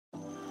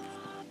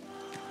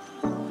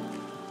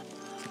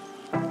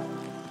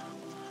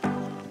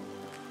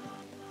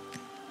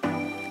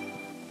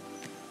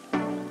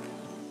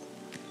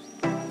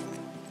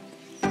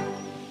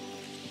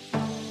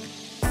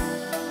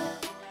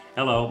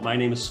Hello, my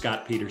name is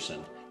Scott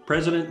Peterson,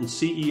 President and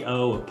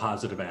CEO of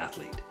Positive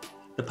Athlete.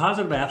 The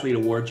Positive Athlete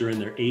Awards are in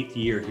their 8th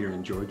year here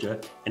in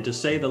Georgia, and to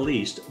say the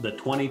least, the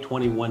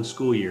 2021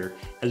 school year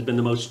has been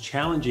the most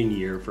challenging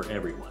year for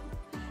everyone.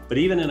 But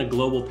even in a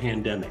global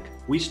pandemic,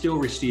 we still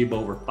receive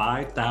over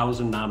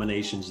 5,000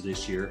 nominations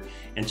this year,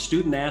 and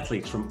student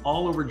athletes from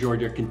all over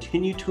Georgia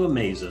continue to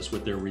amaze us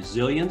with their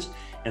resilience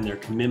and their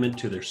commitment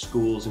to their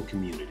schools and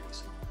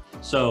communities.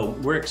 So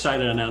we're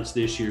excited to announce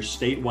this year's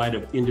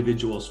statewide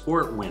individual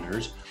sport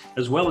winners,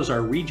 as well as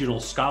our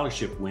regional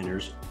scholarship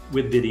winners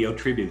with video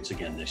tributes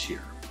again this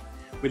year.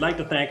 We'd like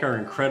to thank our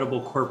incredible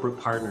corporate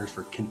partners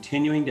for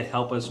continuing to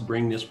help us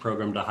bring this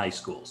program to high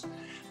schools.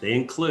 They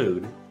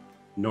include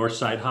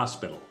Northside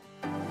Hospital,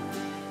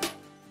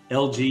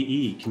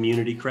 LGE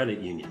Community Credit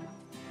Union,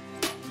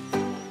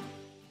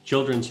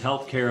 Children's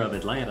Healthcare of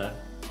Atlanta,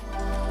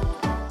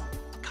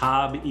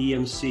 Cobb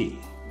EMC,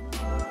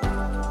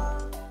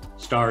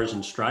 Stars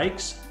and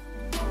Strikes,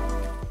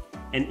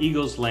 and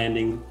Eagles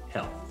Landing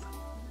Health.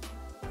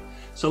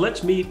 So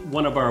let's meet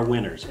one of our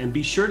winners, and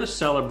be sure to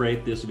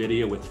celebrate this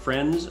video with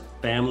friends,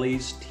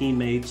 families,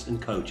 teammates, and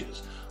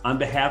coaches. On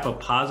behalf of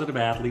Positive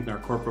Athlete and our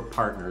corporate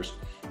partners,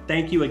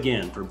 thank you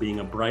again for being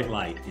a bright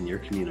light in your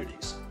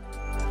communities.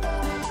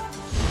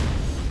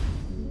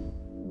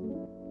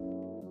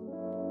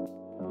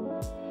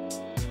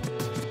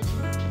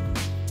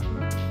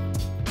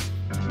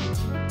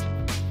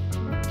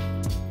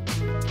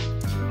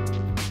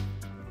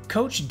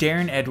 Coach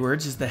Darron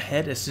Edwards is the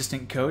head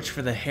assistant coach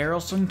for the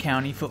Haralson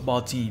County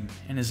football team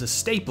and is a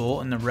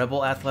staple in the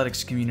Rebel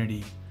athletics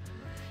community.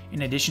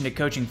 In addition to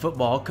coaching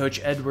football,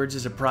 Coach Edwards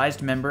is a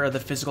prized member of the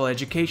physical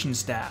education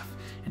staff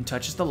and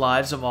touches the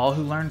lives of all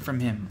who learn from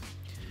him.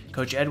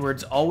 Coach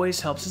Edwards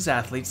always helps his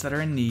athletes that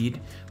are in need,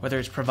 whether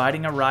it's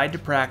providing a ride to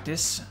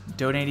practice,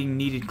 donating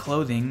needed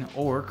clothing,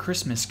 or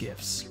Christmas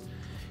gifts.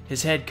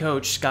 His head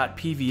coach, Scott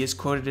Peavy, is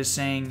quoted as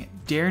saying,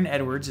 "Darron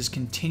Edwards is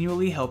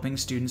continually helping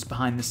students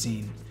behind the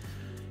scene.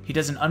 He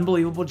does an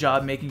unbelievable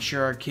job making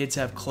sure our kids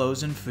have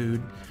clothes and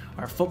food.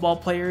 Our football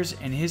players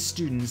and his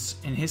students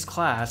in his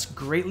class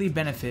greatly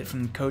benefit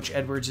from Coach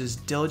Edwards'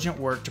 diligent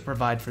work to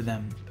provide for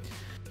them."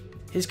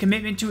 His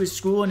commitment to his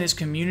school and his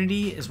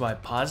community is why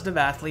Positive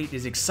Athlete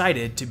is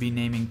excited to be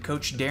naming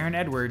Coach Darron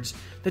Edwards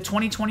the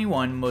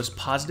 2021 Most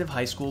Positive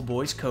High School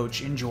Boys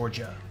Coach in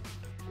Georgia.